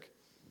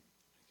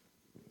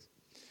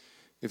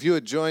If you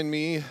would join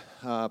me,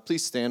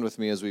 please stand with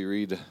me as we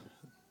read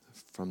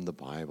from the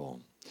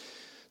Bible.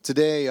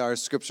 Today, our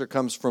scripture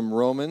comes from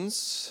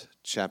Romans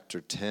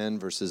chapter 10,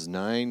 verses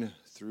 9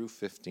 through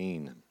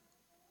 15.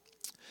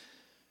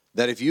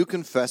 That if you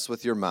confess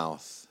with your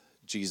mouth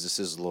Jesus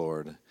is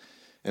Lord,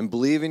 and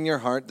believe in your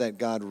heart that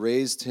God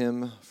raised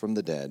him from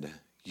the dead,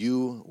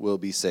 you will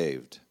be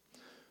saved.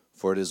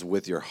 For it is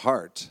with your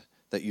heart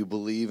that you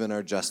believe and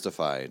are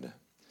justified,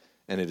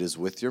 and it is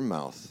with your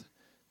mouth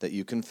that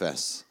you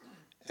confess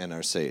and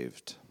are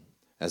saved.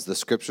 As the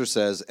scripture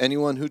says,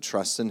 anyone who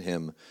trusts in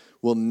him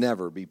will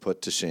never be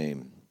put to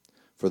shame,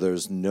 for there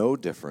is no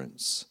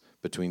difference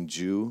between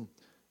Jew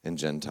and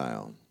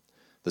Gentile.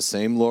 The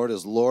same Lord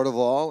is Lord of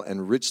all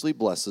and richly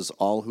blesses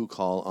all who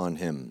call on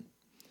him.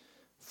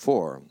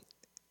 For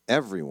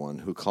everyone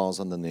who calls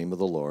on the name of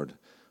the Lord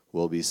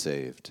will be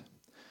saved.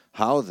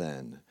 How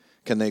then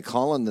can they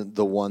call on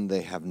the one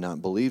they have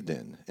not believed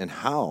in? And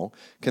how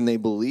can they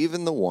believe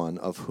in the one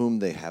of whom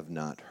they have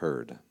not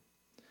heard?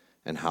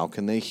 And how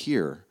can they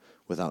hear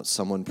without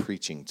someone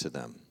preaching to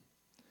them?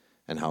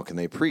 And how can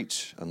they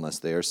preach unless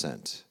they are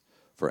sent?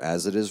 For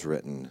as it is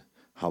written,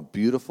 how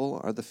beautiful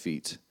are the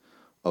feet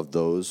of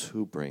those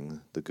who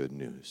bring the good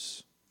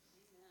news.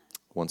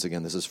 Once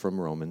again, this is from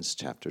Romans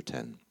chapter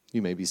 10.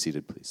 You may be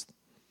seated, please.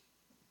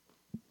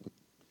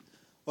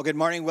 Well, good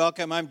morning.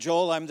 Welcome. I'm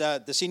Joel. I'm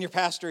the senior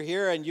pastor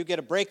here, and you get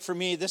a break from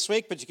me this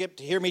week, but you get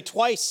to hear me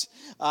twice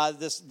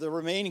the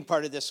remaining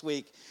part of this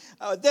week.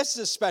 This is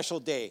a special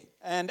day,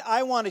 and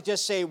I want to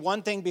just say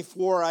one thing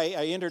before I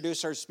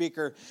introduce our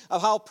speaker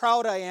of how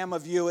proud I am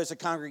of you as a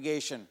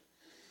congregation.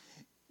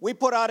 We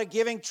put out a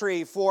giving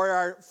tree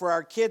for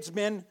our kids'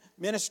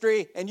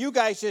 ministry, and you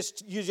guys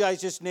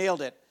just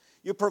nailed it.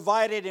 You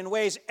provided in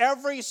ways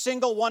every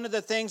single one of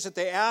the things that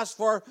they asked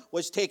for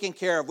was taken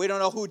care of. We don't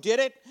know who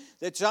did it.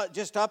 It's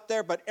just up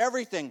there, but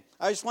everything.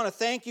 I just want to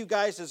thank you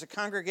guys as a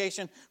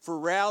congregation for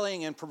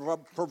rallying and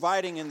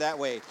providing in that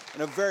way,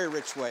 in a very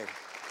rich way.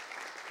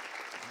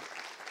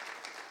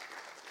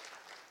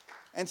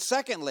 And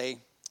secondly,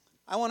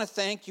 I want to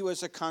thank you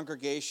as a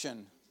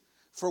congregation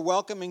for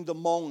welcoming the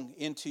Hmong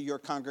into your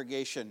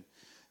congregation.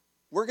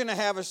 We're going to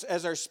have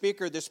as our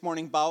speaker this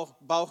morning,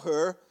 Boa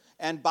Her,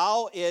 and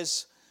Bao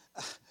is...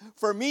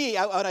 For me,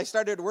 when I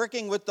started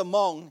working with the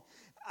Hmong,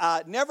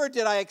 never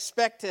did I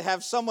expect to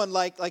have someone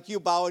like you,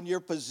 Bao, in your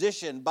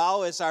position.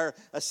 Bao is our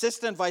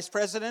assistant vice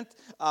president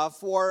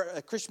for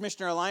Christian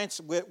Missionary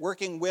Alliance,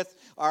 working with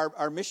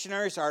our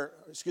missionaries, our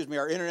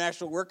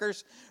international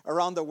workers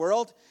around the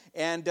world.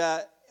 And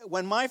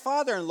when my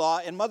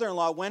father-in-law and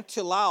mother-in-law went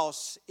to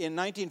Laos in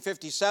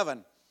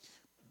 1957,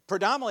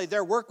 predominantly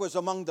their work was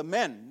among the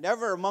men,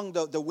 never among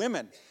the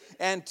women.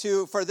 And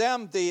for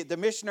them, the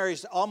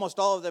missionaries, almost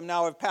all of them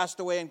now have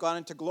passed away and gone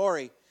into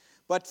glory.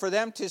 But for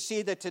them to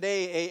see that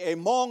today a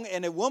Hmong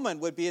and a woman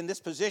would be in this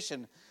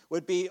position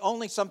would be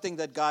only something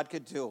that God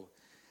could do.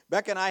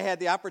 Beck and I had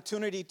the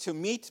opportunity to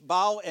meet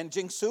Bao and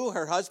Jingsu,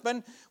 her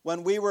husband,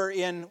 when we were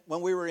in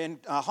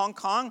Hong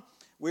Kong.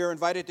 We were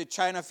invited to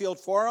China Field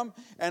Forum,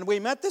 and we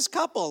met this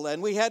couple,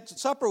 and we had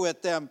supper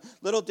with them.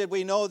 Little did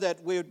we know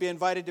that we would be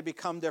invited to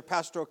become their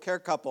pastoral care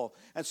couple.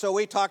 And so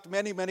we talked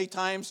many, many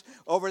times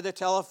over the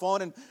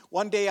telephone. And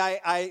one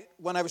day,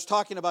 when I was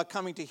talking about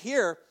coming to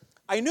here,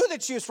 I knew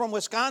that she was from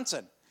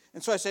Wisconsin.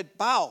 And so I said,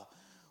 Bao,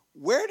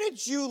 where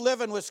did you live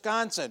in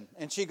Wisconsin?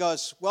 And she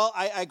goes, well,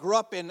 I grew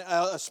up in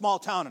a small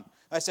town.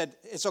 I said,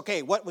 it's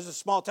okay. What was a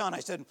small town? I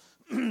said,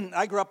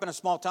 I grew up in a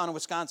small town in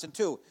Wisconsin,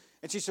 too.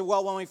 And she said,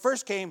 well, when we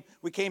first came,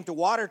 we came to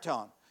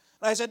Watertown.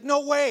 And I said,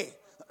 no way.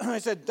 I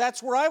said,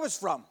 that's where I was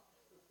from.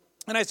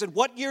 And I said,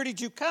 what year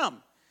did you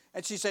come?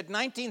 And she said,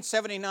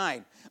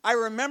 1979. I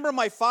remember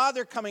my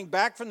father coming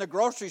back from the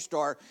grocery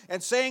store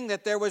and saying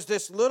that there was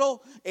this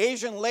little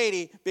Asian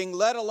lady being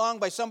led along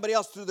by somebody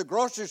else through the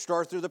grocery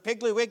store, through the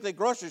Piggly Wiggly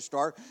grocery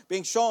store,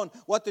 being shown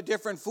what the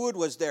different food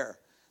was there.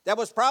 That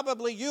was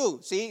probably you,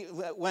 see,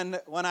 when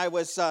I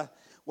was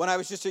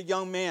just a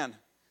young man.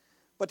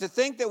 But to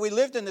think that we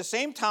lived in the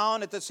same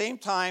town at the same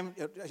time,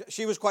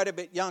 she was quite a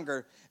bit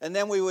younger, and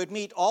then we would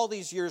meet all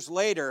these years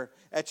later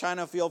at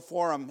China Field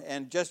Forum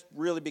and just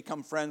really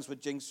become friends with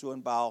Jingsu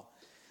and Bao.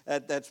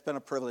 That's been a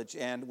privilege,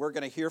 and we're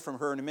going to hear from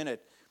her in a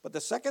minute. But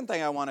the second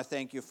thing I want to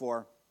thank you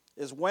for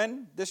is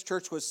when this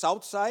church was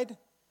Southside,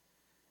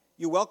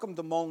 you welcomed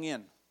the Hmong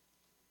in.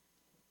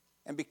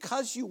 And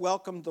because you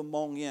welcomed the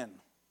Hmong in,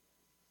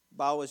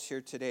 Bao is here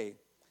today.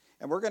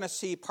 And we're going to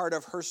see part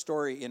of her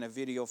story in a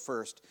video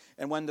first.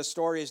 And when the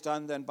story is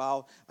done, then,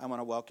 Bao, I want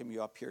to welcome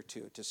you up here,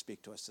 too, to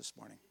speak to us this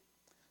morning.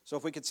 So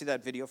if we could see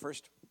that video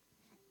first.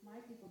 My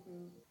people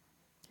group.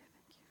 Thank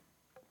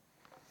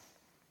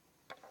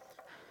you.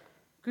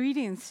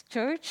 Greetings,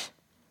 church.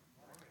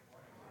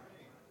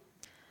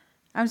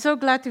 I'm so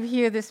glad to be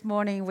here this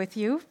morning with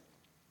you.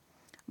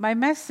 My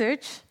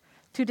message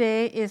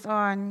today is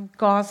on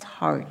God's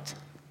heart.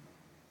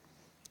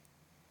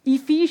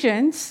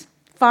 Ephesians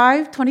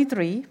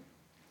 5:23.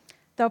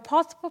 The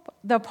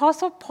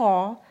Apostle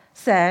Paul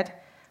said,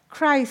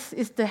 Christ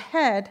is the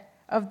head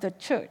of the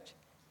church,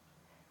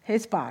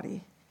 his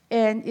body,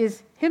 and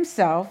is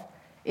himself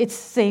its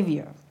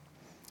Savior.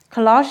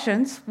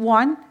 Colossians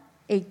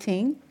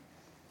 1:18.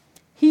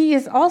 He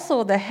is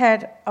also the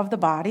head of the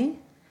body,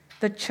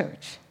 the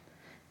church.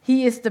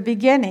 He is the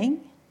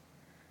beginning,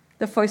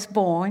 the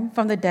firstborn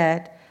from the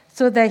dead,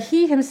 so that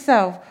he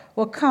himself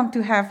will come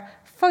to have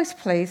first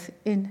place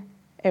in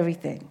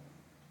everything.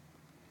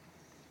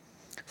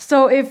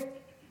 So if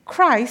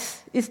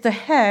Christ is the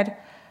head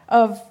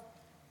of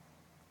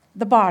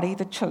the body,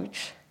 the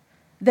church,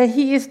 then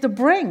he is the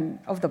brain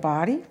of the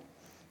body.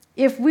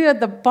 If we are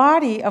the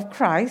body of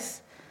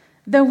Christ,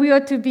 then we are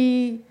to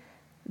be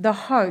the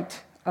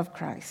heart of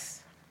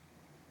Christ.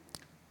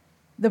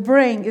 The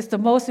brain is the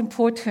most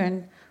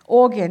important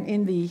organ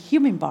in the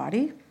human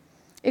body.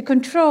 It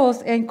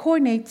controls and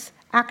coordinates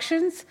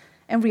actions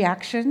and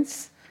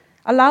reactions,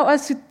 allows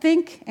us to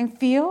think and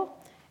feel,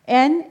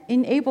 and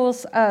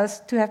enables us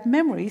to have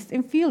memories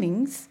and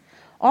feelings,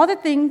 all the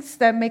things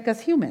that make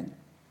us human.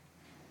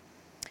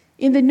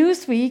 In the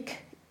Newsweek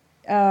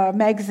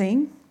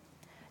magazine,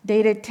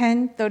 dated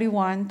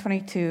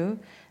 10/31/22,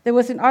 there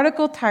was an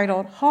article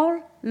titled,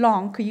 "How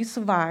Long Could You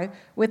Survive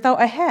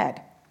Without a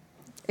Head?"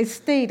 It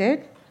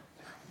stated,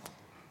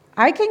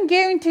 "I can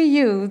guarantee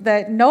you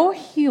that no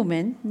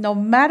human, no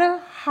matter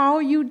how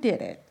you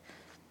did it,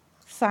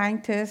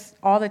 scientists,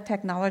 all the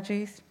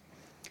technologies,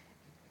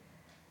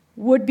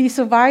 would be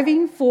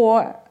surviving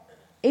for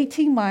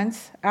 18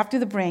 months after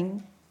the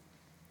brain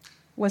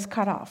was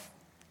cut off.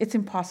 It's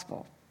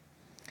impossible."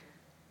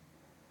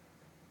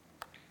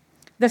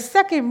 The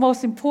second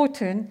most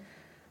important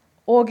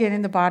organ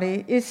in the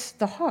body is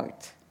the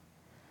heart.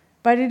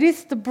 But it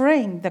is the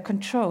brain that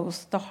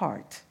controls the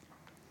heart.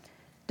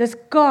 Does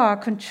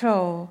God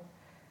control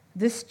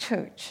this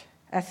church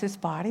as his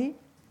body?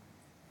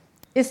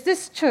 Is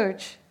this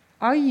church,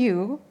 are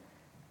you,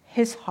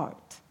 his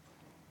heart?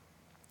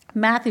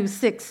 Matthew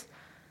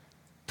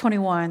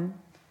 6:21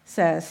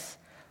 says,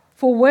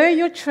 "For where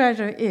your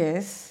treasure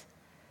is,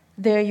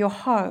 there your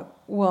heart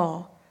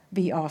will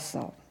be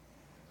also."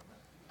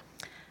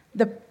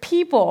 The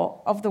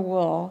people of the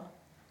world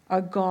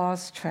are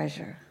God's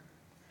treasure.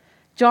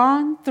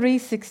 John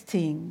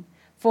 3:16,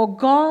 "For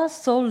God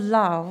so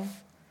loved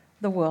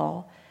the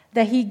world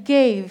that he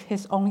gave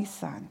his only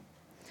Son,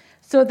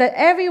 so that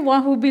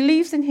everyone who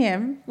believes in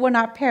him will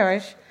not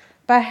perish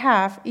but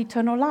have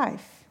eternal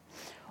life."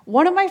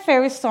 One of my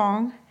favorite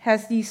songs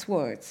has these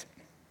words,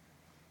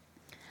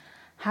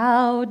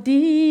 "How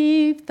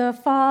deep the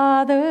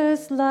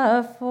Father's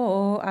love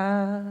for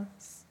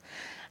us,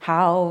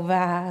 how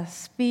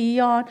vast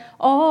beyond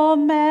all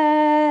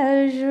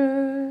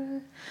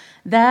measure,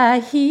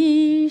 that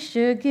he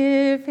should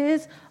give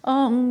his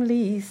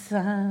only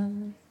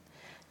Son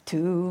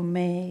to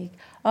make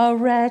a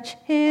wretch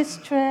his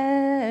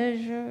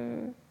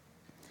treasure."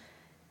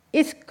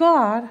 Is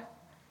God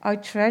our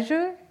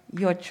treasure,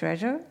 your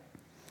treasure?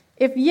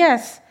 If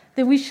yes,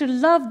 then we should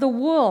love the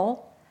world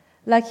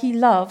like he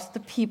loves the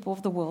people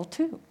of the world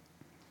too.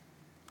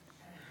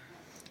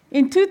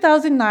 In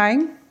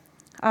 2009,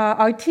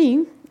 our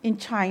team in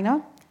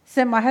China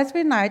sent my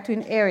husband and I to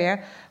an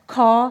area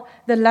called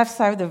the left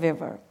side of the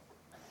river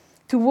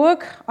to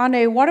work on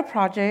a water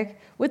project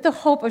with the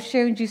hope of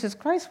sharing Jesus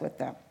Christ with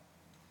them.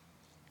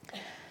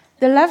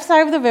 The left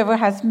side of the river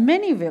has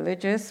many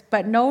villages,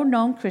 but no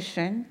known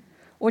Christian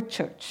or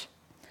church,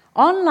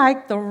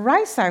 unlike the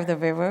right side of the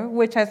river,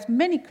 which has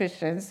many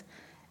Christians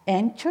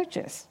and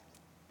churches.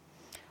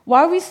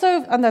 While we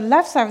served on the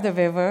left side of the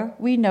river,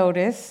 we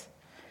noticed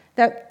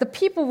that the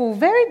people were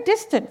very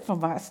distant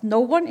from us. No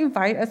one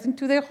invited us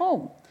into their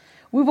home.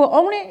 We were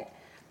only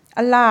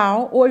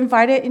allowed or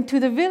invited into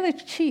the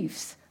village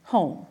chief's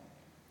home.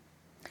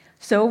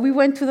 So we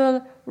went to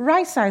the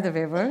right side of the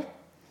river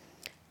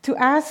to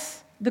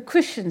ask the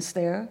Christians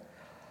there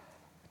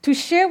to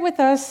share with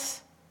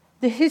us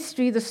the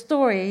history, the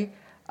story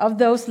of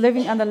those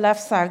living on the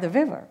left side of the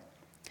river.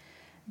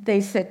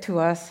 They said to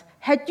us,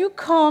 "Had you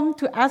come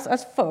to ask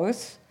us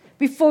first,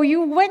 before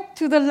you went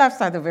to the left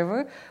side of the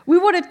river, we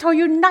would have told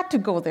you not to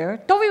go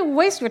there. Don't even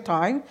waste your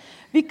time,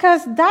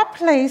 because that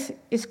place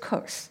is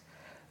cursed.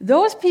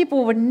 Those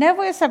people would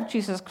never accept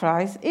Jesus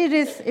Christ. It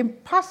is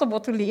impossible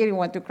to lead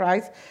anyone to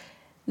Christ,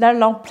 let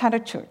alone plant a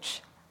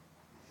church."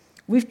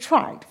 We've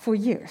tried for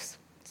years,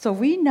 so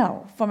we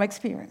know from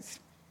experience.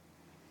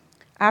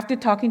 After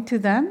talking to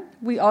them,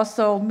 we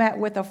also met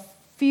with a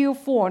few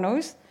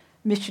foreigners,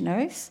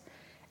 missionaries,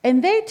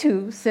 and they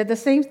too said the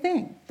same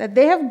thing, that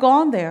they have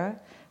gone there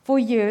for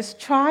years,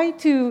 tried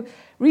to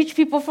reach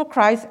people for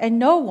Christ, and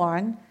no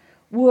one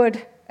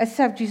would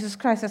accept Jesus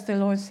Christ as their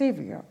Lord and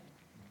Savior.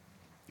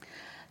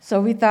 So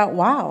we thought,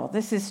 wow,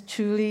 this is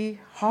truly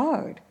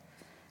hard.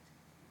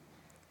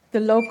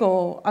 The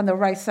local on the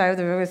right side of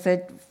the river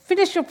said,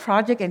 "Finish your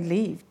project and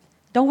leave.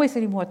 Don't waste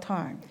any more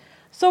time."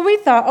 So we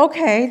thought,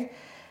 okay,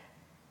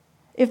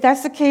 if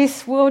that's the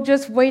case, we'll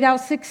just wait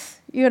out 6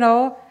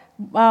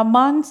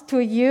 months to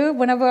a year.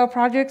 Whenever our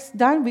project's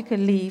done, we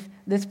can leave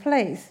this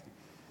place.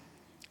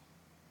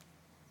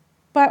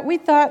 But we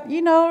thought,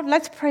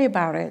 let's pray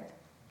about it.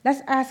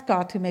 Let's ask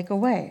God to make a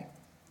way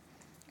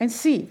and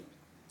see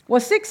Well,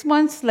 6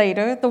 months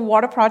later, the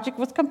water project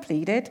was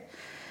completed,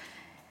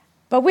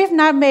 but we've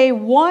not made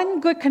one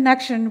good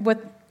connection with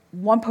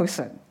one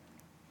person,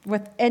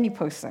 with any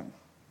person.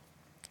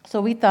 So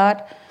we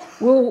thought,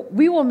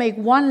 we will make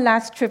one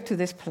last trip to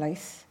this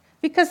place,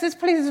 because this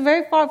place is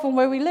very far from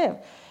where we live.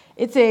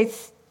 It's an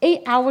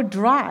 8-hour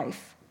drive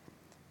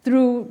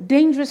through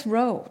dangerous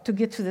road to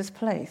get to this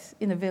place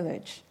in the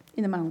village,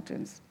 in the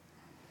mountains.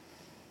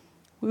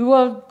 We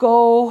will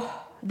go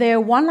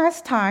there one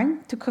last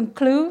time to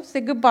conclude,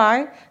 say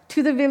goodbye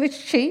to the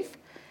village chief,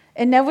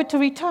 and never to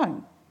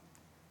return.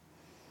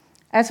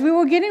 As we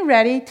were getting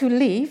ready to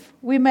leave,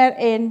 we met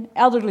an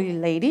elderly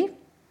lady.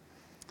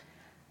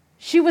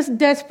 She was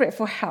desperate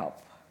for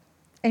help,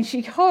 and she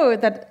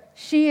heard that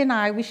she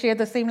and we shared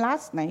the same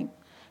last name.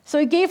 So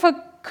it gave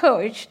her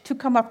courage to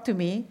come up to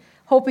me,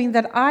 hoping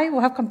that I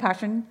will have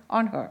compassion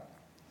on her.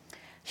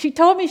 She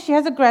told me she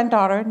has a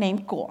granddaughter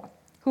named Guo,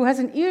 who has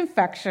an ear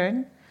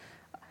infection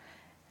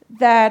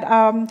that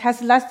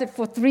has lasted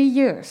for 3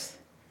 years.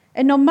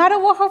 And no matter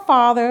what her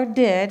father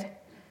did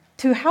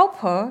to help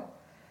her,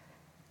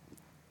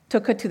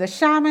 took her to the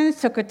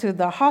shamans, took her to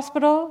the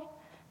hospital,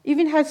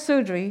 even had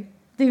surgery,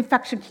 the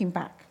infection came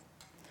back.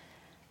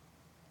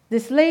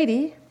 This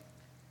lady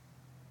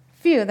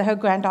feared that her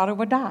granddaughter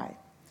would die.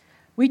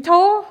 We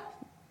told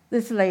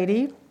this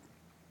lady,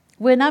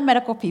 we're not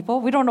medical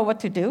people, we don't know what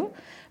to do,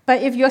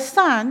 but if your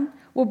son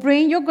will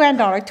bring your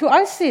granddaughter to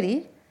our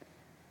city,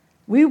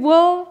 we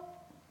will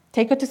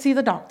take her to see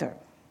the doctor.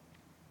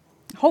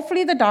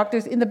 Hopefully the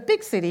doctors in the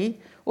big city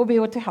will be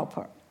able to help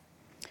her.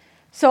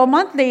 So a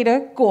month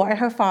later, Guo and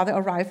her father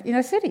arrived in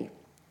our city.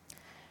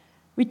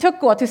 We took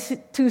Guo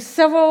to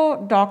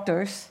several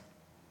doctors,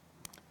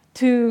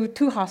 in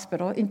two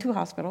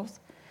hospitals,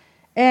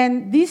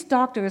 and these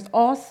doctors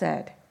all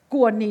said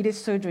Guo needed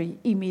surgery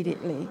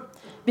immediately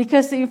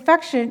because the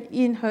infection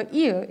in her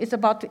ear is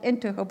about to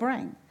enter her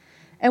brain.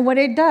 And when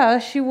it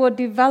does, she will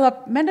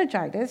develop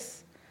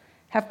meningitis,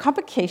 have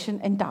complication,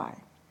 and die.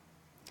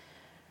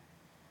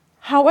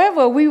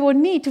 However, we will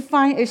need to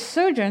find a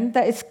surgeon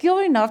that is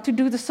skilled enough to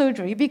do the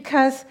surgery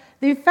because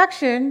the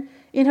infection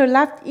in her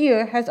left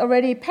ear has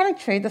already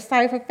penetrated the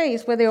side of her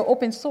face where there are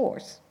open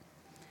sores.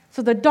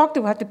 So the doctor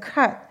will have to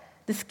cut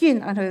the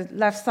skin on her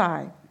left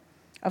side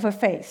of her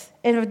face.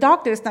 And if the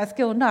doctor is not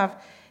skilled enough,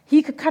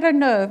 he could cut a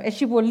nerve and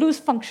she will lose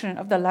function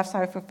of the left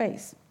side of her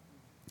face.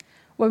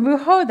 When we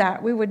heard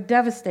that, we were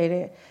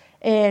devastated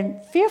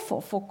and fearful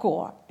for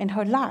Guo and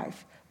her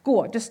life.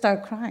 Guo just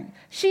started crying.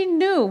 She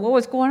knew what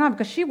was going on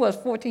because she was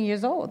 14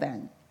 years old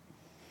then.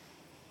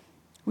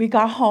 We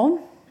got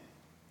home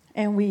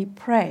and we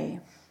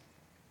prayed.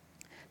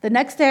 The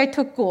next day I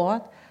took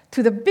Guo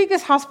to the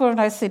biggest hospital in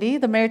our city,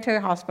 the military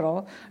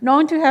hospital,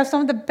 known to have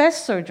some of the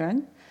best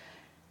surgeons.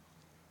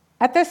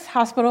 At this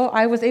hospital,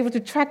 I was able to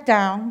track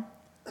down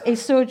a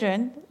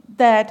surgeon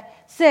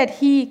that said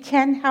he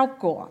can help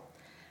Guo.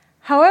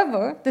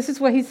 However, this is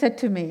what he said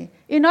to me.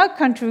 In our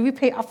country, we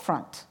pay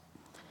upfront.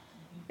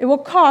 It will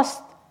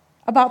cost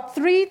about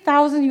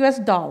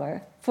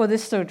 $3,000 for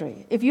this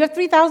surgery. If you have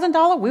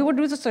 $3,000, we will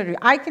do the surgery.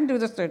 I can do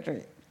the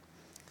surgery.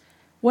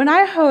 When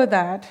I heard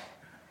that,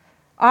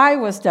 I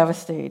was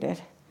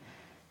devastated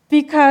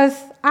because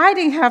I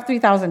didn't have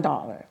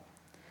 $3,000.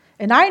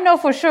 And I know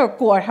for sure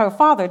Guo, her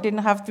father,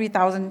 didn't have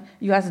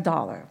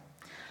 $3,000.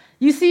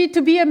 You see,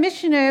 to be a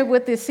missionary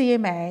with the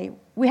CMA,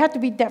 we had to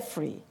be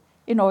debt-free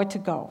in order to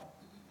go.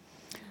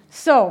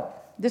 So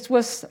this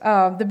was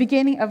the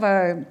beginning of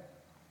our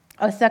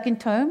second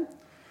term.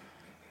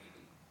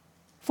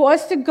 For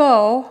us to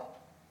go,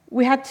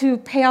 we had to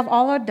pay off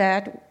all our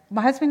debt.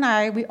 My husband and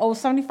I, we owe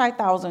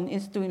 $75,000 in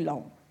student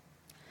loan.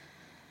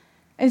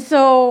 And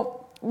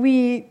so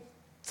we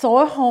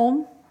sold a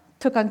home,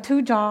 took on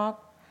 2 jobs,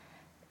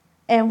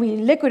 and we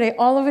liquidated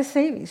all of our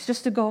savings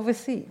just to go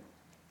overseas.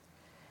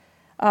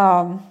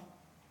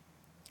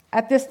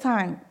 At this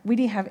time, we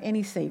didn't have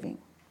any saving.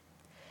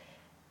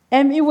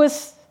 And it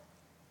was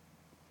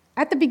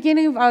at the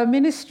beginning of our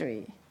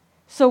ministry,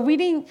 so we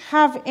didn't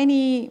have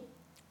any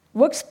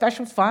work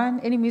special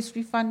fund, any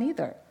ministry fund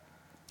either.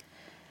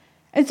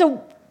 And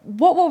so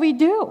what will we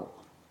do?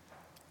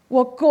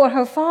 Well, Guo and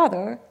her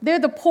father, they're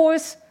the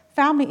poorest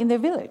family in their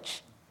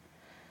village.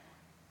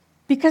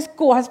 Because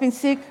Guo has been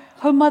sick,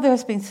 her mother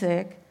has been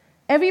sick,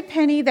 every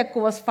penny that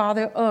Guo's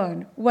father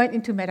earned went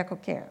into medical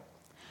care.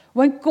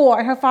 When Guo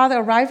and her father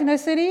arrived in our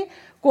city,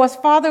 Guo's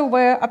father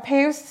wore a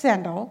pair of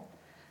sandals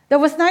that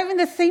was not even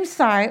the same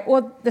size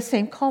or the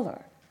same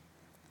color.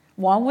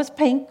 One was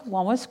pink,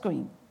 one was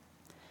green.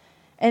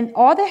 And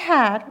all they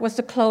had was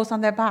the clothes on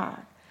their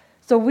back.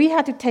 So we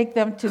had to take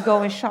them to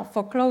go and shop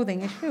for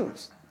clothing and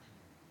shoes.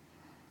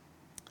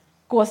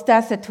 Guo's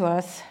dad said to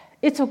us,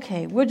 "It's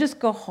okay, we'll just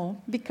go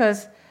home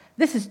because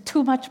this is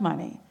too much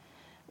money.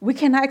 We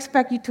cannot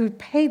expect you to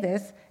pay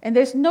this, and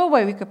there's no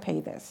way we could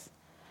pay this."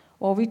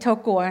 Well, we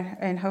told Guo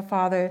and her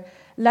father,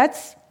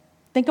 let's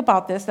think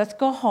about this. Let's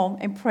go home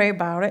and pray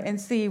about it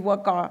and see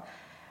what God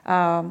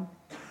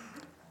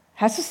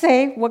has to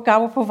say, what God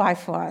will provide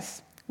for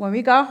us. When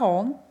we got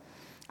home,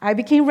 I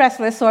became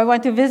restless, so I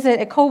went to visit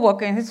a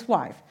coworker and his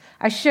wife.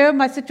 I shared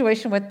my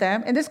situation with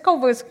them, and this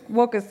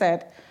coworker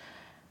said,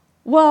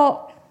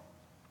 well,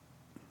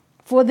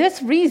 for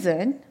this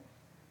reason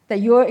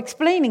that you're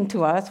explaining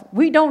to us,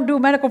 we don't do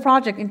medical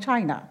project in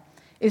China.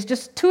 It's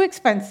just too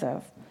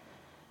expensive.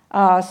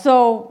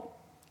 So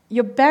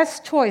your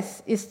best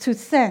choice is to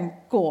send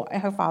Guo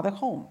and her father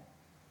home.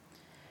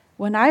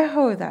 When I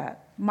heard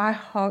that, my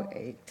heart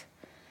ached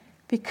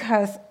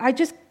because I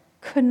just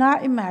could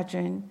not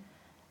imagine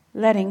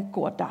letting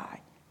Guo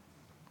die.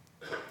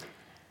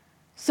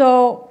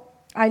 So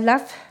I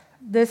left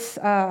this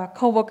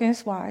co-worker and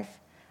his wife.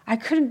 I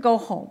couldn't go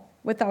home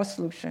without a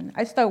solution.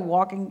 I started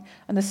walking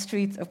on the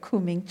streets of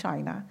Kunming,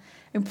 China,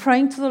 and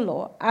praying to the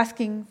Lord,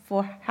 asking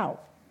for help.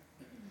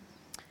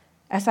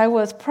 As I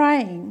was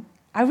praying,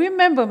 I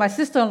remember my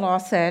sister-in-law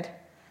said,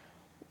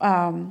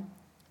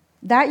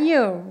 that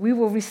year we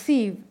will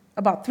receive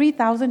about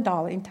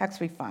 $3,000 in tax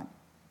refund.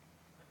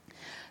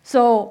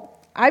 So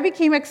I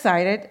became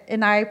excited,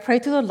 and I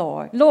prayed to the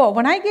Lord, Lord,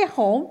 when I get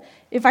home,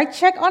 if I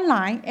check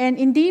online, and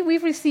indeed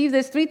we've received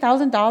this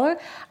 $3,000,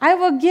 I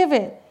will give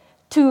it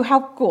to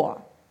help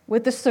Guo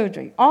with the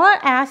surgery. All I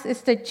ask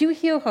is that you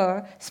heal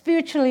her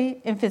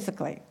spiritually and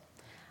physically.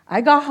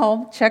 I got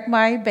home, checked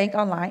my bank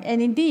online,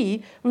 and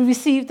indeed, we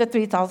received the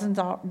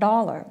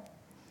 $3,000.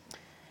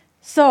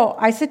 So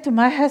I said to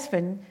my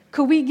husband,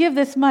 could we give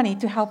this money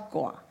to help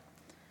Guo?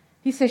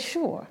 He said,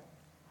 sure.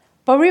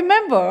 But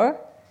remember,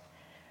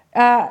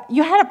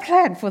 you had a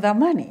plan for that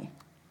money.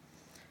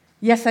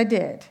 Yes, I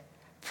did.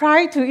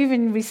 Prior to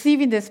even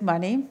receiving this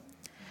money,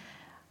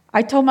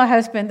 I told my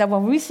husband that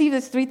when we receive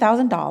this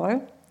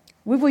 $3,000,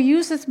 we will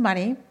use this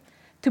money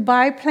to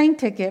buy a plane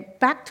ticket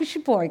back to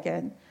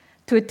Sheboygan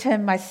to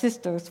attend my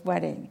sister's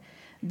wedding.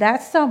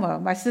 That summer,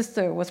 my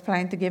sister was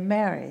planning to get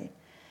married.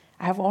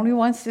 I have only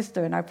one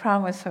sister, and I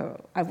promised her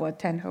I will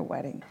attend her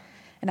wedding.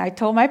 And I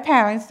told my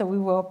parents that we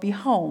will be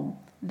home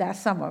that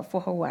summer for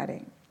her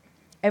wedding.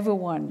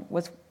 Everyone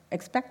was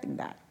expecting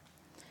that.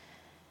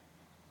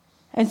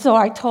 And so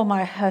I told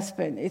my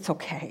husband, it's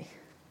okay.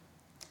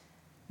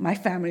 My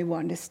family will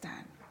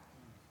understand.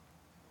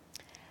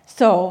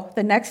 So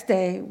the next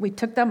day, we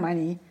took the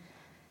money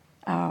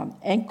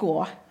and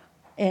Guo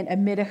and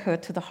admitted her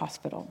to the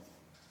hospital.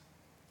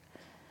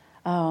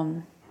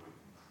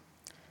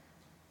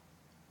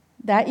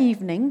 That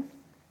evening,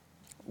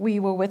 we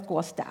were with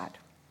Guo's dad.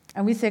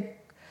 And we said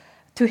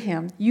to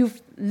him,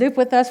 you've lived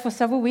with us for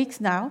several weeks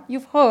now.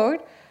 You've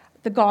heard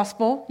the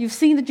gospel. You've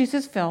seen the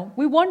Jesus film.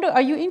 We wonder,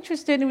 are you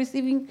interested in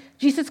receiving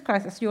Jesus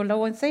Christ as your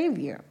Lord and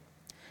Savior?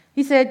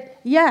 He said,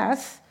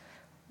 yes,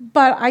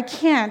 but I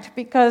can't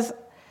because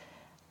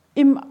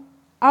in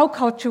our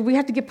culture, we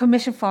have to get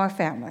permission for our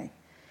family.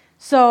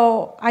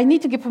 So I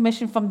need to get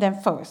permission from them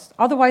first.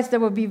 Otherwise, they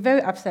will be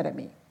very upset at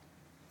me.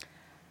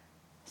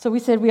 So we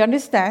said, we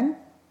understand.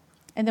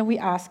 And then we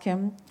asked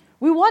him,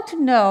 we want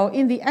to know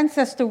in the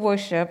ancestor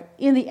worship,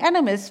 in the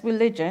animist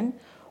religion,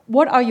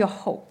 what are your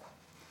hopes?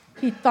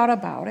 He thought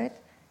about it,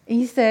 and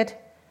he said,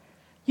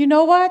 you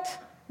know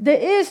what? There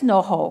is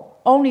no hope,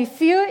 only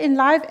fear in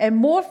life and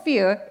more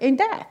fear in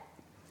death.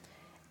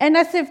 And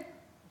as if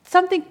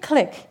something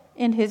clicked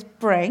in his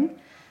brain,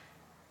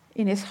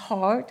 in his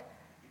heart,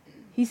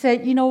 he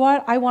said, you know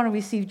what? I want to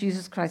receive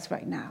Jesus Christ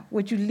right now.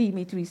 Would you lead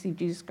me to receive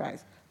Jesus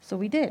Christ? So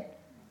we did.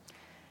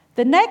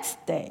 The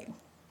next day,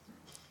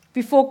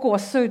 before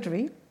Guo's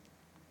surgery,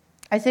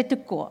 I said to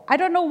Guo, I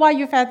don't know why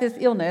you've had this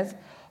illness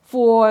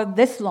for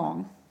this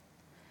long.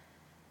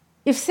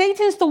 If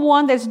Satan's the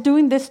one that's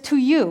doing this to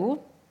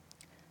you,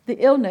 the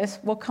illness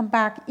will come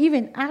back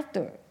even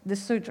after the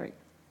surgery.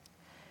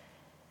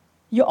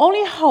 Your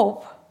only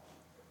hope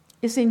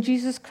is in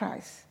Jesus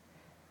Christ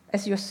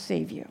as your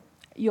Savior,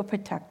 your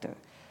protector.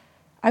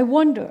 I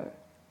wonder,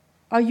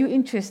 are you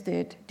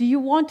interested? Do you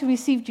want to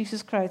receive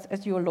Jesus Christ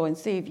as your Lord and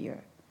Savior?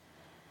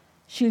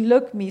 She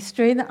looked me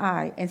straight in the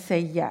eye and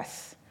said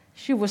yes.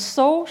 She was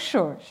so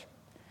sure,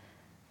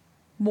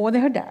 more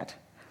than her dad.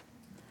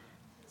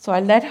 So I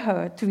led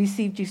her to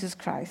receive Jesus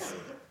Christ.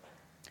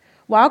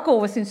 While Guo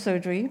was in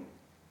surgery,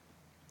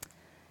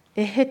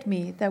 it hit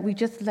me that we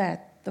just led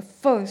the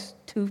first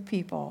 2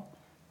 people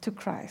to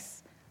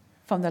Christ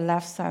from the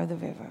left side of the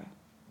river.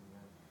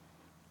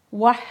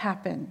 What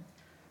happened?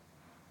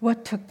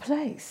 What took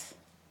place?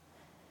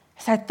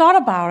 As I thought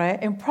about it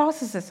and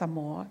processed it some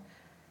more,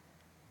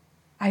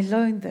 I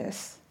learned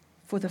this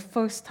for the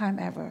first time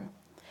ever,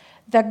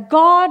 that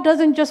God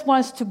doesn't just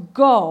want us to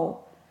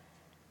go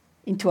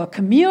into a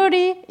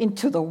community,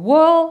 into the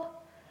world,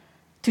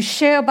 to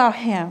share about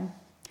Him.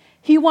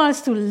 He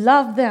wants to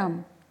love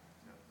them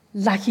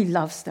like He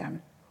loves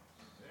them.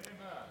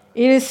 Amen.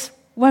 It is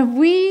when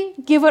we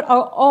give it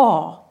our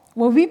all,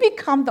 when we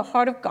become the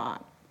heart of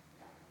God,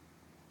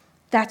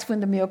 that's when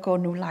the miracle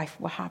of new life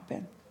will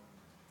happen.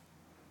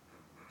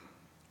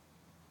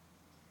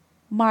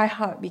 My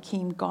heart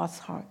became God's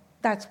heart.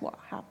 That's what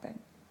happened.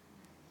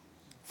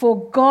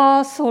 For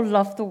God so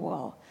loved the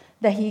world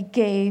that He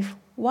gave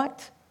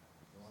what?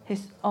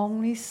 His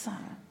only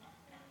Son.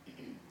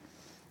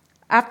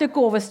 After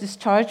Guo was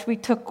discharged, we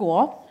took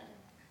Guo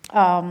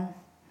and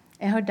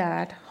her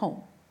dad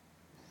home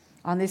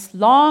on this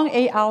long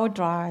 8-hour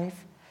drive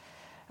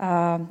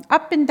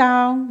up and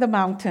down the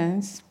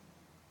mountains.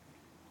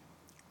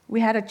 We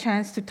had a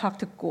chance to talk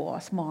to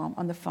Gore's mom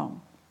on the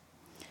phone.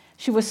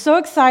 She was so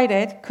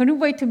excited, couldn't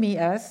wait to meet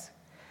us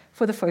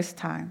for the first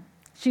time.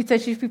 She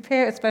said she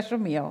prepared a special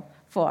meal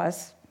for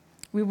us.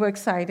 We were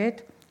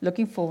excited,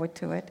 looking forward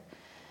to it.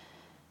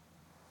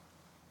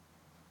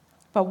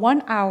 But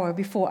 1 hour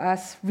before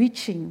us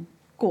reaching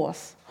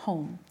Gore's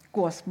home,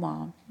 Gore's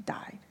mom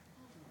died.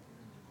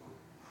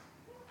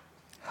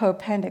 Her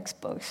appendix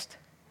burst,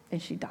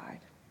 and she died.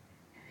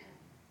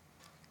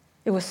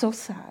 It was so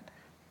sad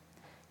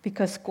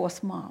because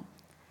Gore's mom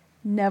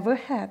never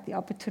had the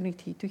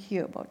opportunity to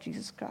hear about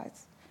Jesus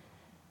Christ.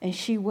 And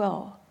she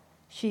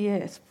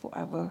is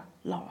forever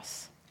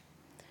lost.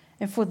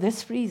 And for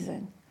this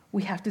reason,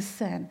 we have to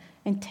send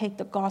and take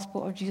the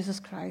gospel of Jesus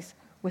Christ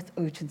with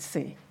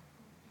urgency.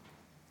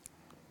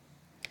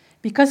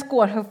 Because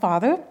Gore and her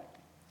father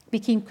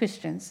became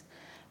Christians,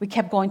 we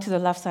kept going to the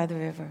left side of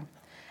the river.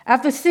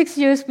 After 6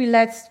 years, we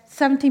led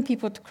 17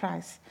 people to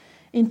Christ.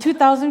 In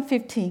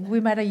 2015, we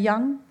met a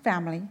young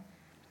family,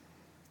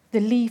 the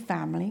Lee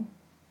family,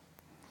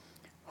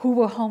 who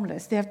were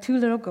homeless. They have 2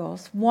 little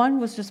girls. One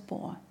was just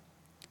born.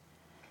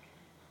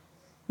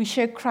 We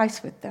shared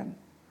Christ with them.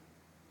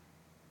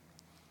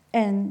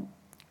 And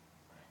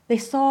they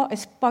saw a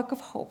spark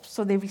of hope,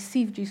 so they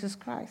received Jesus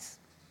Christ.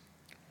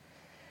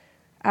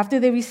 After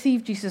they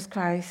received Jesus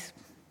Christ,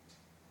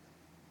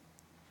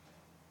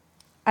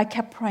 I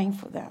kept praying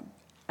for them,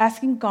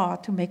 asking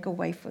God to make a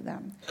way for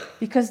them,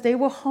 because they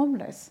were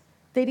homeless.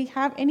 They didn't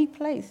have any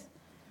place.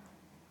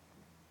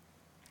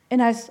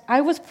 And as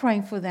I was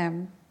praying for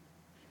them,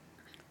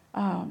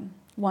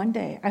 one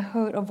day I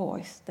heard a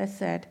voice that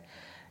said,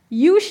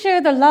 "You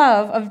share the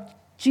love of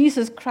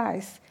Jesus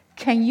Christ.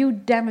 Can you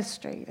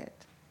demonstrate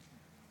it?"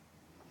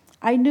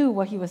 I knew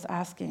what he was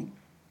asking.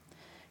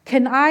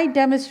 Can I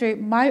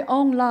demonstrate my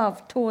own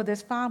love toward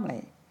this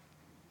family?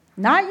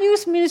 Not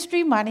use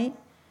ministry money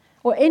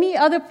or any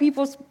other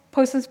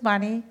person's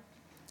money,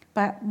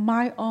 but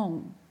my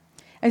own.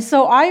 And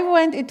so I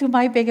went into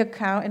my bank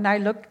account and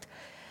I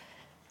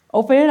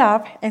opened it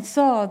up and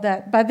saw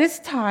that by this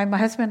time, my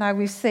husband and I,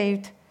 we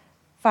saved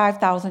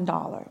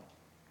 $5,000.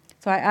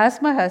 So I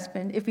asked my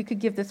husband if we could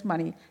give this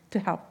money to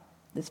help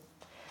this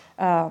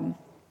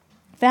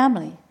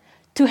family,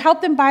 to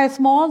help them buy a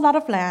small lot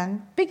of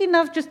land, big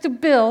enough just to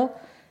build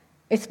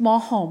a small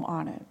home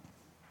on it.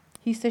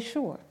 He said,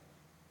 sure.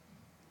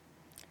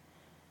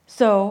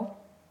 So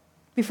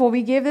before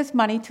we gave this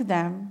money to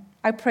them,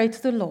 I prayed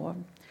to the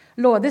Lord,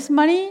 Lord, this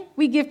money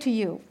we give to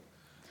you.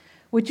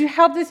 Would you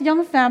help this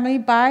young family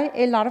buy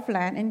a lot of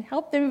land and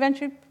help them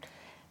eventually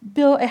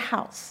build a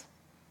house?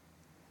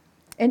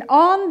 And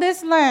on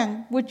this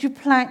land, would you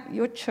plant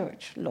your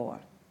church, Lord?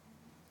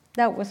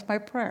 That was my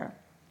prayer.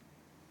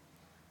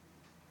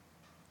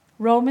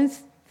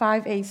 Romans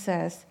 5:8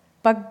 says,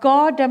 but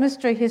God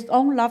demonstrated his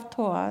own love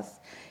toward us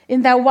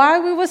in that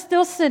while we were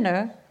still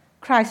sinners,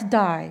 Christ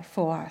died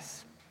for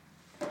us.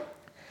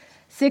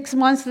 6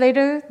 months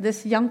later,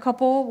 this young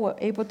couple were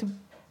able to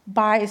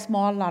buy a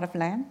small lot of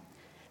land.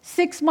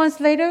 6 months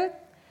later,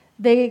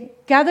 they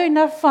gathered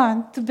enough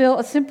funds to build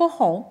a simple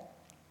home.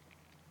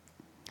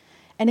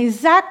 And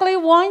exactly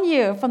 1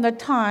 year from the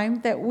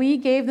time that we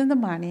gave them the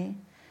money,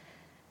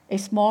 a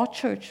small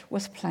church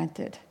was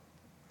planted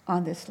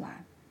on this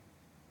land.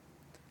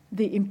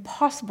 The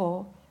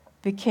impossible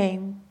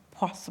became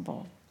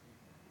possible.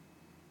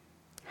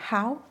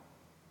 How?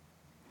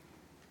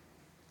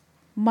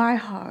 My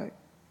heart,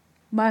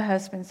 my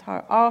husband's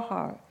heart, our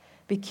heart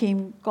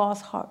became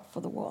God's heart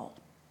for the world.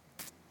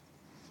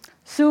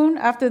 Soon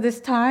after this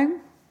time,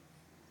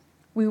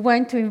 we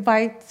went to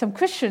invite some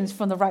Christians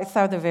from the right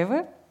side of the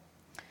river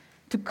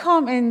to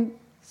come and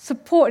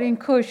support and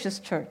encourage this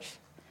church.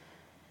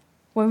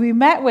 When we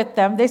met with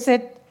them, they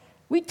said,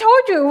 we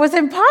told you it was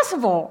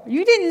impossible.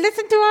 You didn't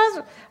listen to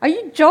us? Are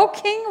you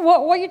joking?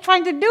 What are you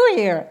trying to do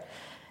here?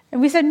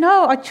 And we said,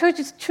 no, our church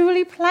is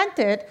truly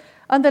planted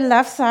on the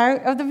left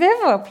side of the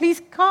river.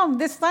 Please come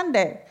this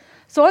Sunday.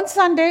 So on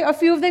Sunday, a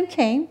few of them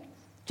came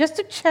just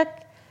to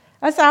check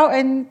us out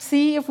and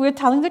see if we're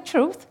telling the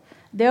truth.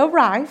 They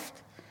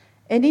arrived,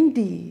 and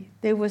indeed,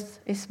 there was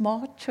a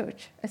small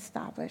church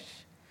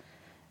established.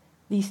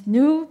 These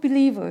new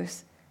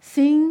believers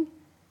sing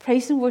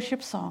praise and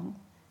worship song,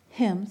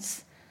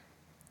 hymns,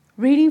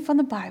 reading from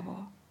the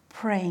Bible,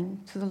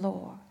 praying to the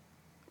Lord.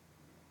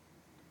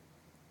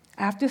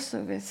 After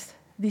service,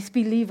 these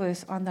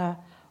believers on the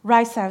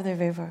right side of the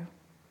river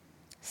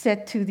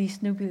said to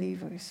these new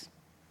believers,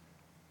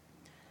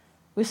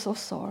 we're so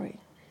sorry.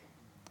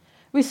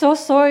 We're so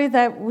sorry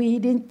that we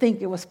didn't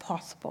think it was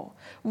possible.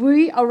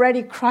 We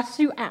already crushed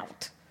you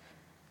out.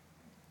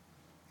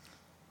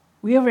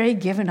 We already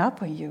given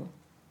up on you.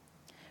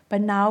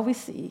 But now we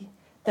see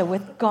that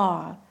with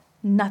God,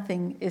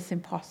 nothing is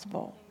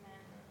impossible.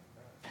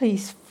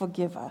 Please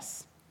forgive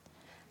us.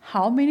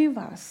 How many of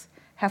us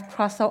have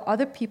crossed out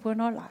other people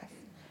in our life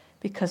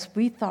because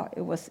we thought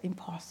it was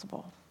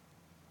impossible?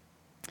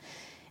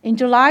 In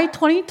July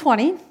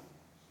 2020,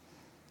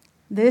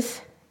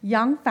 this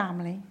young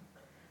family,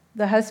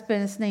 the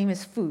husband's name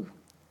is Fu.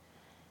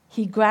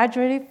 He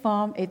graduated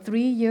from a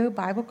 3-year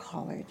Bible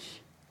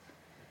college,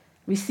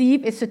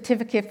 received a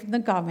certificate from the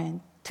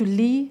government to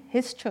lead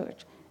his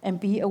church and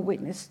be a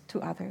witness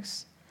to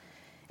others.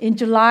 In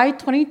July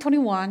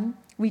 2021,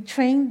 we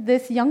trained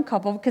this young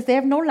couple, because they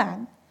have no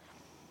land,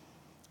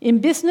 in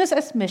business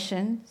as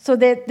mission, so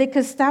that they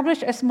could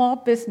establish a small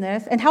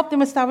business and help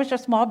them establish a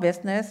small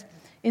business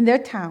in their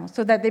town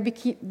so that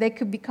they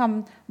could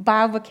become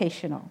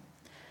bivocational.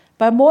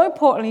 But more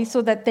importantly,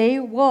 so that they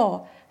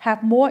will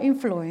have more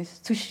influence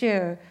to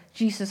share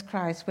Jesus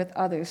Christ with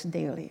others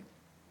daily.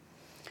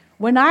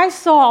 When I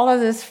saw all of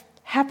this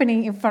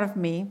happening in front of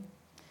me,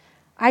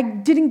 I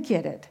didn't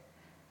get it.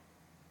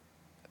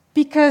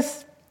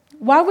 Because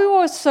while we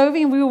were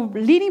serving, we were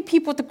leading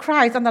people to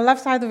Christ on the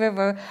left side of the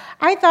river,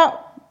 I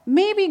thought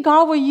maybe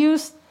God will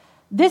use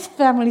this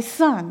family's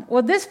son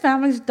or this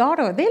family's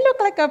daughter. They look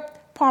like a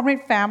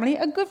prominent family,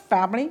 a good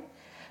family.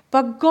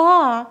 But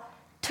God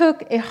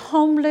took a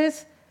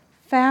homeless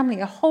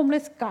family, a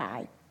homeless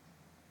guy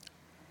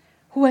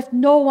who has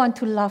no one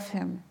to love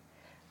him.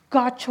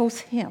 God chose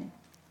him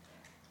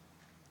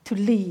to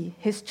lead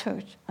his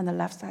church on the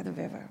left side of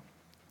the river.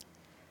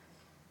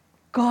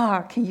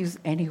 God can use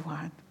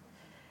anyone.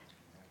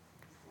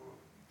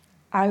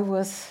 I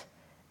was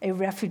a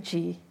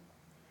refugee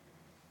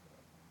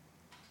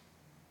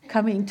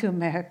coming to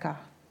America.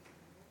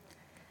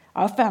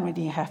 Our family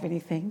didn't have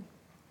anything,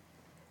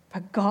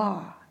 but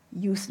God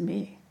used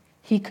me.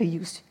 He could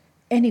use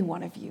any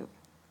one of you.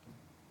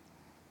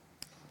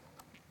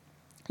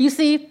 You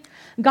see,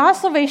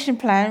 God's salvation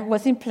plan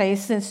was in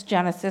place since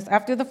Genesis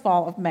after the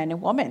fall of man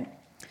and woman.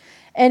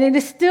 And it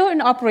is still in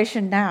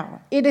operation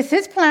now. It is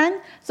his plan,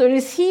 so it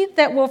is he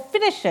that will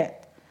finish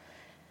it.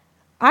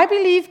 I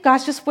believe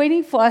God's just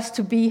waiting for us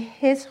to be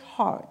his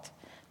heart,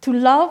 to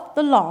love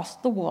the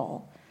lost, the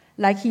world,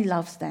 like he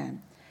loves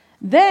them.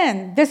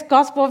 Then this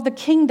gospel of the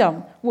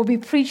kingdom will be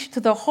preached to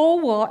the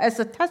whole world as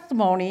a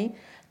testimony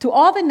to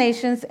all the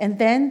nations, and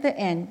then the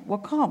end will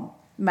come.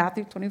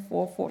 Matthew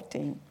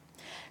 24:14.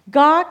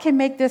 God can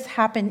make this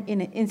happen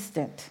in an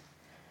instant.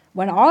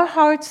 When our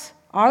hearts,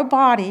 our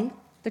body,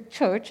 the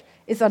church,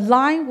 is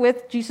aligned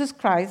with Jesus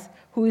Christ,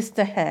 who is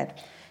the head,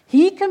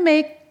 he can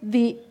make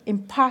the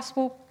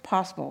impossible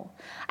possible.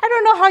 I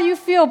don't know how you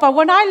feel, but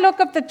when I look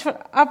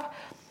up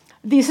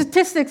the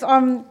statistics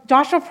on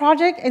Joshua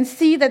Project and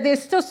see that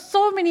there's still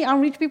so many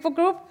unreached people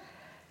group,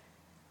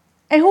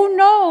 and who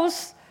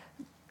knows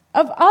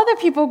of other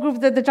people groups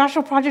that the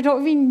Joshua Project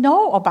don't even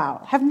know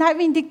about, have not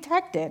been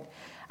detected,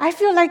 I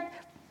feel like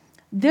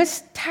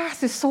this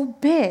task is so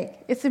big,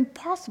 it's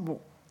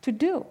impossible to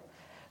do.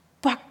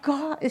 But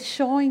God is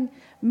showing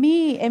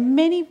me and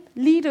many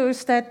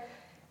leaders that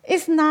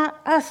it's not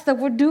us that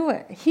will do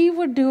it. He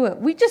will do it.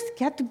 We just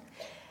get to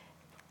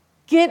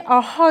get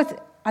our hearts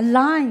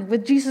aligned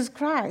with Jesus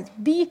Christ,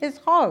 be his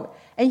heart,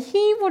 and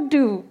he will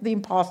do the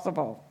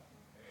impossible.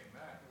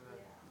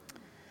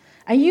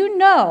 Amen.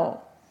 And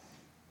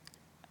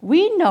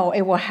we know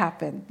it will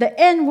happen. The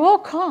end will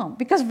come,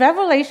 because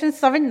Revelation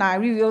 7:9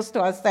 reveals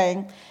to us,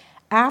 saying,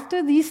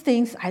 after these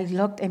things I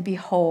looked, and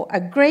behold,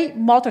 a great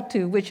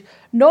multitude, which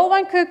no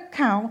one could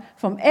count,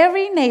 from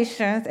every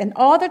nation and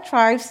all the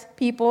tribes,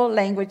 people,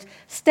 language,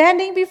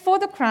 standing before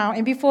the crown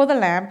and before the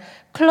Lamb,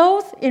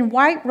 clothed in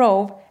white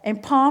robe,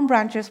 and palm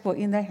branches were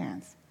in their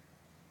hands.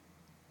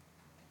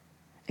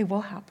 It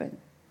will happen.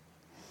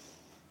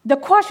 The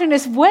question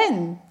is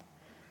when.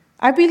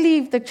 I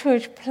believe the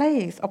church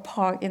plays a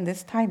part in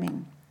this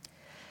timing.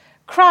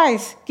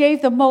 Christ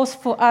gave the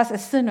most for us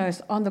as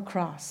sinners on the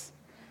cross.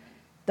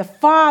 The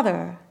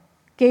Father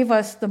gave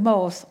us the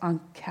most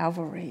on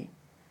Calvary.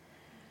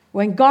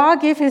 When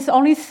God gave his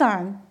only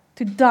Son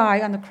to die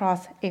on the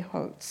cross, it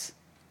hurts.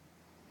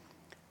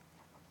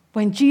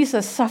 When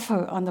Jesus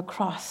suffered on the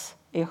cross,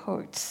 it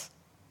hurts.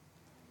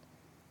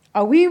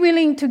 Are we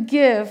willing to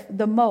give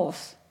the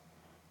most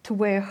to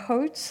where it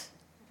hurts?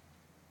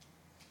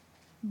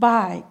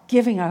 By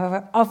giving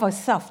of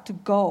ourselves to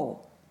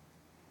go,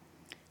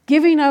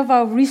 giving of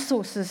our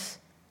resources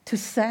to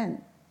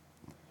send,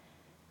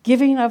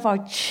 giving of our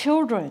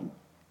children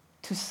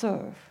to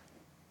serve.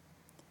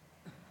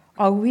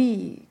 Are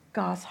we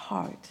God's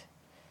heart?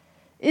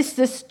 Is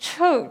this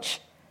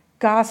church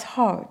God's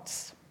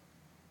heart?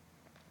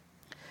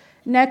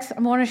 Next,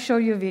 I want to show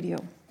you a video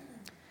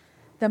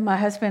that my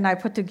husband and I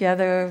put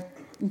together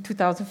in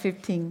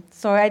 2015.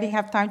 So I didn't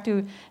have time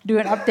to do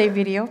an update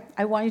video.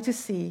 I want you to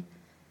see,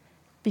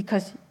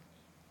 because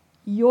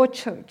your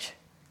church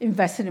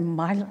invested in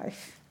my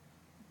life.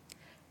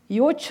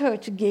 Your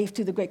church gave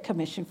to the Great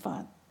Commission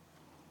Fund.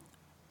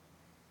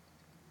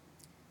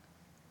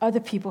 Other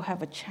people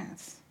have a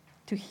chance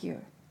to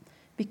hear,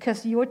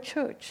 because your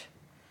church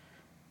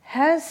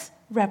has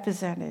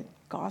represented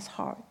God's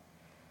heart,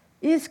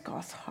 is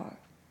God's heart.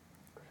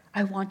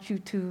 I want you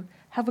to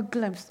have a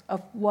glimpse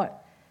of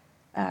what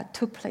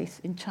took place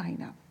in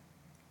China.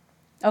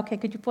 Okay,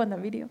 could you put on the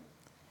video?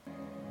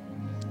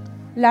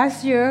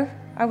 Last year,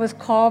 I was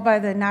called by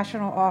the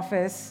national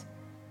office,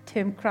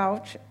 Tim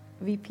Crouch,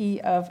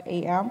 VP of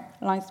AM,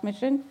 Alliance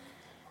Mission,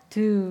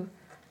 to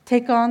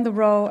take on the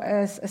role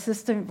as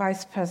Assistant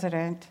Vice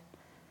President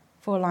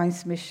for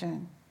Alliance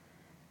Mission.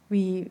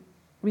 We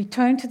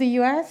returned to the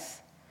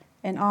U.S.,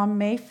 and on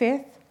May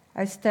 5th,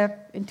 I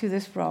stepped into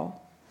this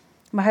role.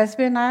 My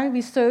husband and I,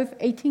 we served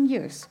 18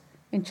 years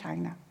in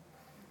China.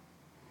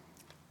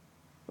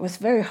 It was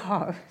very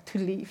hard to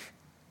leave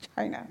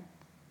China,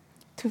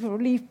 to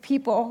leave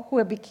people who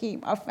had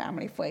become our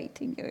family for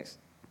 18 years.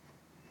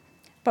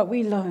 But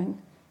we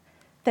learned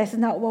that's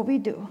not what we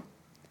do.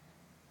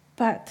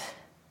 But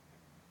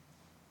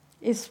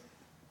it's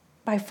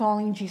by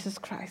following Jesus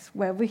Christ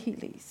wherever he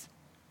leads.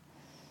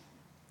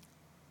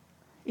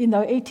 In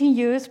our 18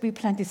 years, we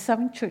planted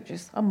 7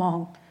 churches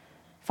among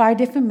 5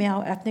 different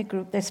male ethnic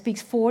groups that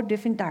speaks 4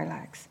 different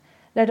dialects,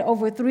 led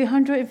over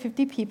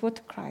 350 people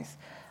to Christ,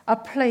 a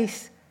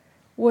place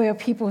where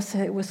people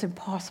said it was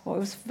impossible. It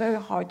was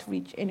very hard to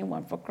reach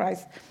anyone for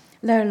Christ,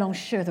 let alone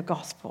share the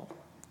gospel.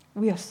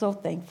 We are so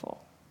thankful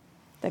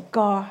that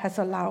God has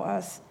allowed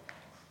us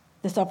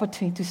this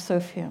opportunity to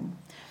serve him.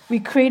 We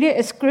created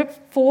a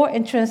script for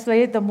and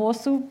translated the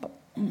Mosul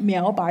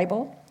Male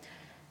Bible,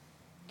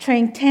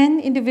 trained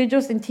 10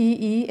 individuals in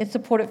TE, and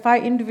supported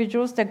 5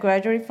 individuals that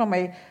graduated from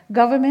a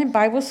government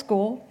Bible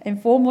school and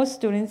 4 more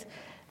students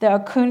that are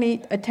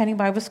currently attending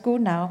Bible school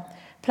now,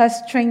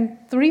 plus trained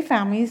 3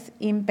 families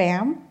in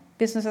BAM,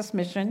 Business as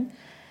Mission,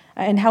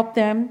 and helped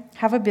them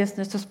have a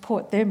business to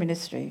support their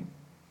ministry.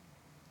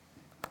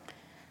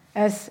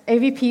 As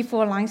AVP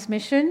for Alliance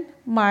Mission,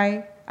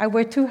 I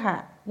wear 2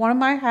 hats. One of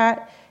my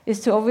hats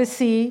is to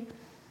oversee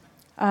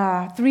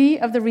 3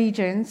 of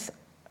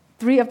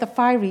the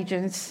 5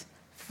 regions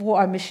for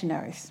our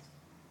missionaries: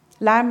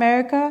 Latin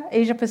America,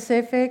 Asia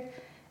Pacific,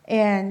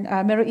 and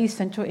Middle East,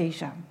 Central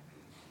Asia.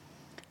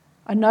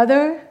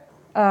 Another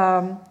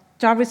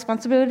job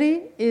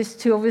responsibility is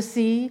to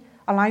oversee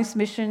Alliance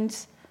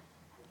Mission's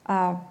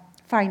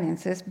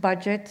finances,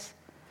 budgets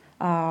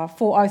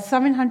for our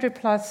 700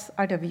 plus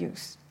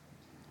RWs,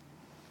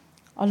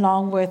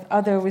 along with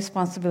other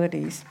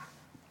responsibilities.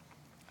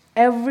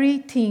 Every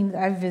team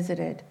that I've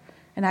visited,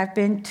 and I've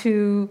been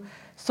to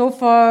so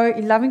far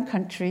 11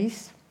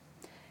 countries,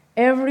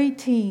 every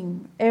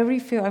team, every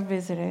field I've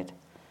visited,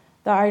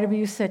 the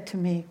RW said to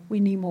me,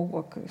 we need more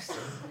workers.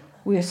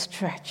 We are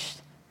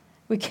stretched.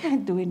 We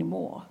can't do any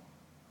more.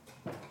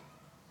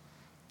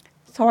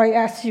 So I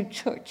ask you,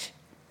 church,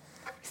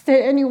 is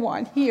there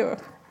anyone here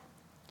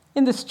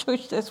in this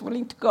church that's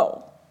willing to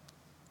go?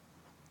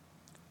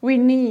 We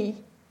need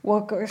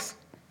workers.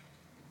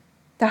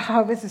 The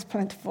harvest is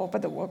plentiful,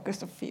 but the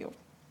workers are few.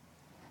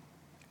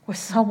 Will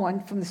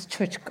someone from this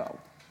church go?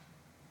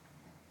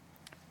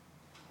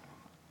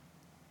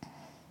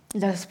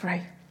 Let us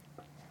pray.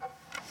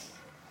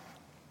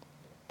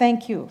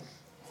 Thank you,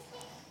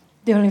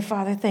 dear Heavenly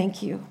Father,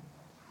 thank you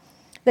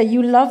that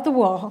you love the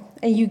world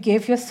and you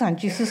gave your Son,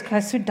 Jesus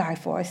Christ, to die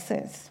for our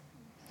sins.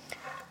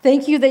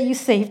 Thank you that you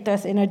saved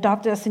us and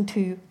adopted us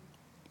into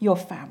your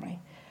family.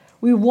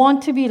 We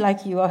want to be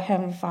like you, our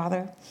Heavenly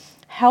Father.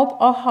 Help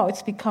our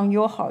hearts become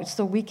your hearts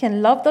so we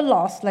can love the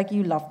lost like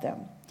you love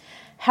them.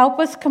 Help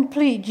us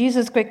complete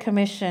Jesus' Great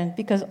Commission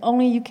because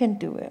only you can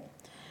do it.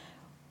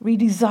 We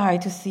desire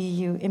to see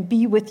you and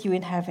be with you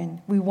in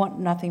heaven. We want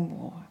nothing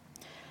more.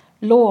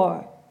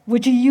 Lord,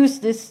 would you use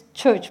this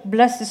church,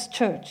 bless this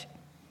church,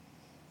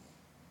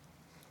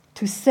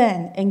 to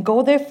send and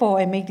go therefore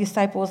and make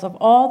disciples of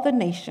all the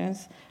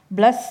nations,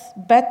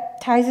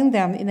 baptizing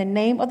them in the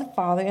name of the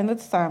Father and of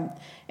the Son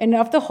and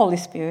of the Holy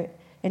Spirit,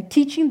 and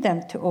teaching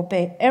them to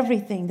obey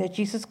everything that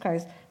Jesus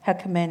Christ had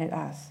commanded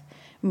us.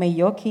 May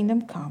your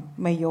kingdom come.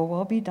 May your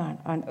will be done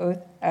on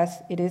earth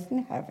as it is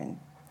in heaven.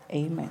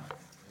 Amen.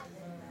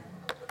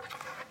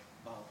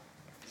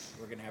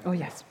 We're going to have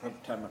a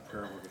time of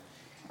prayer.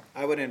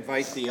 I would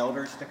invite the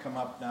elders to come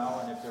up now,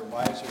 and if their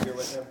wives are here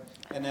with them.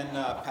 And then,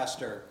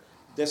 Pastor,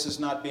 this is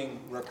not being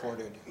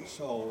recorded,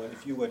 so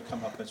if you would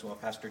come up as well,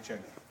 Pastor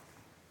Cheng.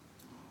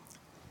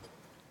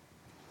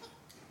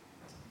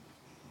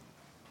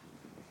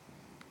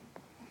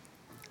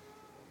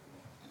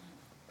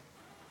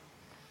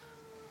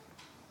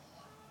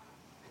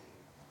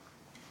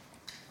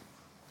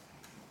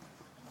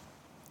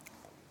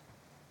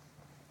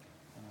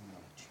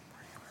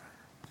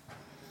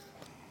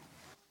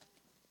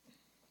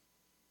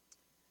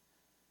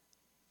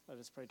 Let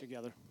us pray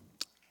together.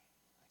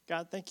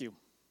 God, thank you.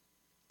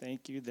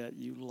 Thank you that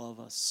you love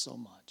us so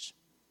much.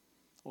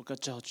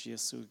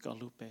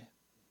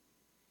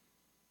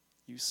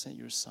 You sent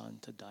your Son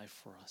to die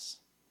for us.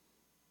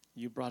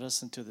 You brought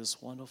us into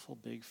this wonderful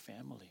big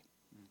family.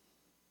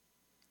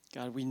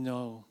 God, we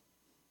know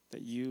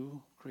that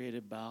you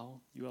created Bao.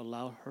 You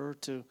allowed her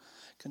to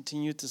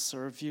continue to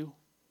serve you.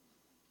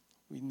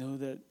 We know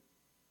that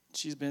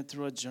she's been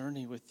through a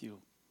journey with you.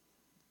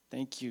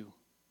 Thank you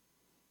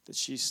that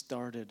she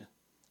started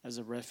as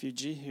a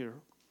refugee here,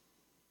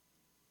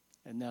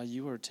 and now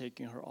you are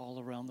taking her all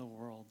around the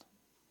world.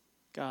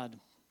 God,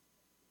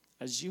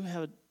 as you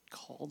had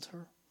called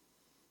her,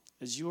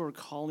 as you are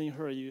calling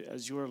her,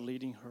 as you are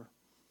leading her,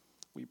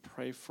 we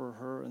pray for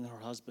her and her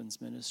husband's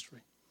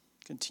ministry.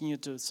 Continue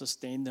to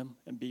sustain them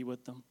and be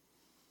with them.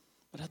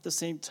 But at the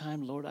same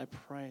time, Lord, I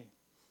pray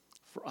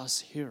for us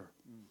here.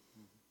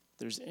 If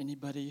there's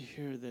anybody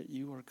here that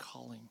you are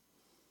calling,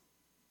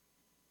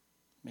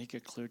 make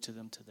it clear to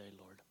them today,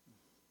 Lord.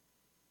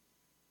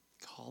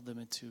 Call them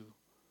into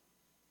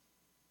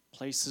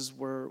places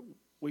where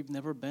we've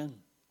never been.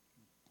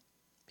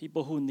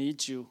 People who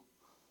need you,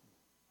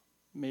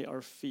 may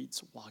our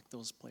feet walk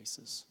those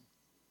places.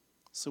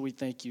 So we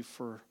thank you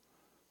for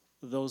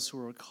those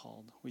who are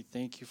called. We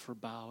thank you for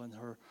Bao and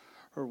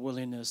her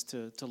willingness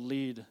to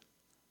lead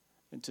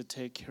and to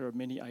take care of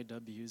many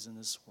IWs in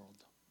this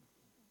world.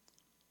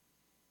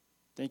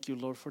 Thank you,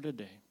 Lord, for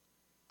today.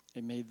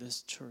 And may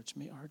this church,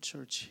 may our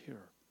church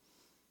here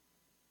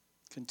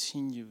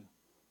continue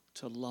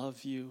to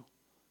love you,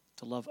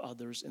 to love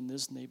others in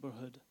this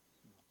neighborhood,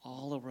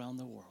 all around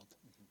the world.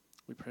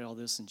 We pray all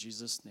this in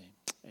Jesus' name.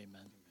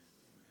 Amen.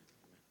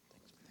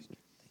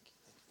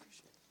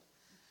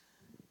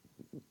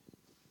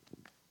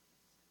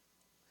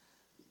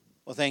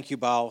 Well, thank you,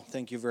 Bao.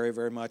 Thank you very,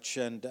 very much.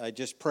 And I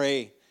just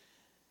pray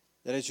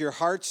that as your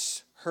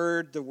hearts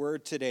heard the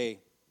word today,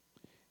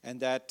 and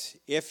that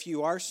if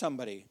you are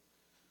somebody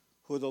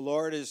who the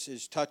Lord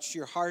has touched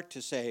your heart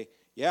to say,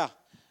 yeah,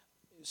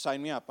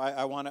 sign me up.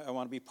 I want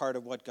to be part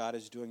of what God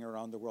is doing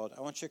around the world.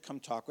 I want you to come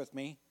talk with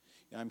me.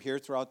 I'm here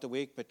throughout the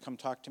week, but come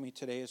talk to me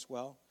today as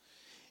well.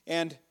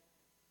 And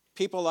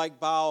people like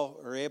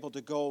Bao are able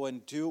to go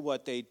and do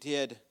what they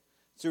did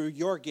through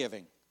your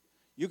giving.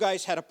 You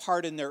guys had a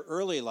part in their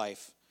early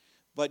life,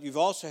 but you've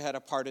also had a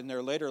part in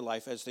their later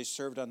life as they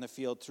served on the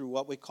field through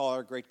what we call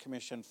our Great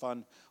Commission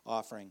Fund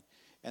offering.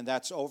 And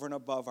that's over and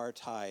above our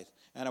tithe.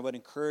 And I would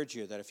encourage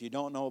you that if you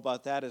don't know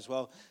about that as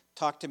well,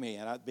 talk to me,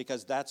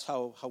 because that's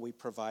how we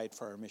provide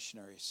for our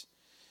missionaries.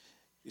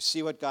 You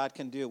see what God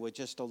can do with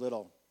just a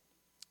little.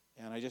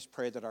 And I just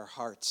pray that our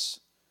hearts,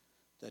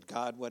 that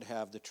God would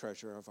have the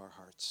treasure of our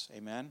hearts.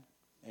 Amen?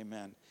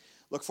 Amen.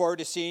 Look forward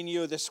to seeing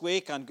you this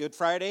week on Good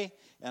Friday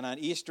and on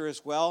Easter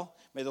as well.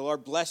 May the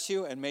Lord bless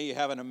you, and may you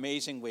have an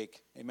amazing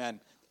week.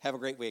 Amen. Have a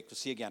great week. We'll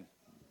see you again.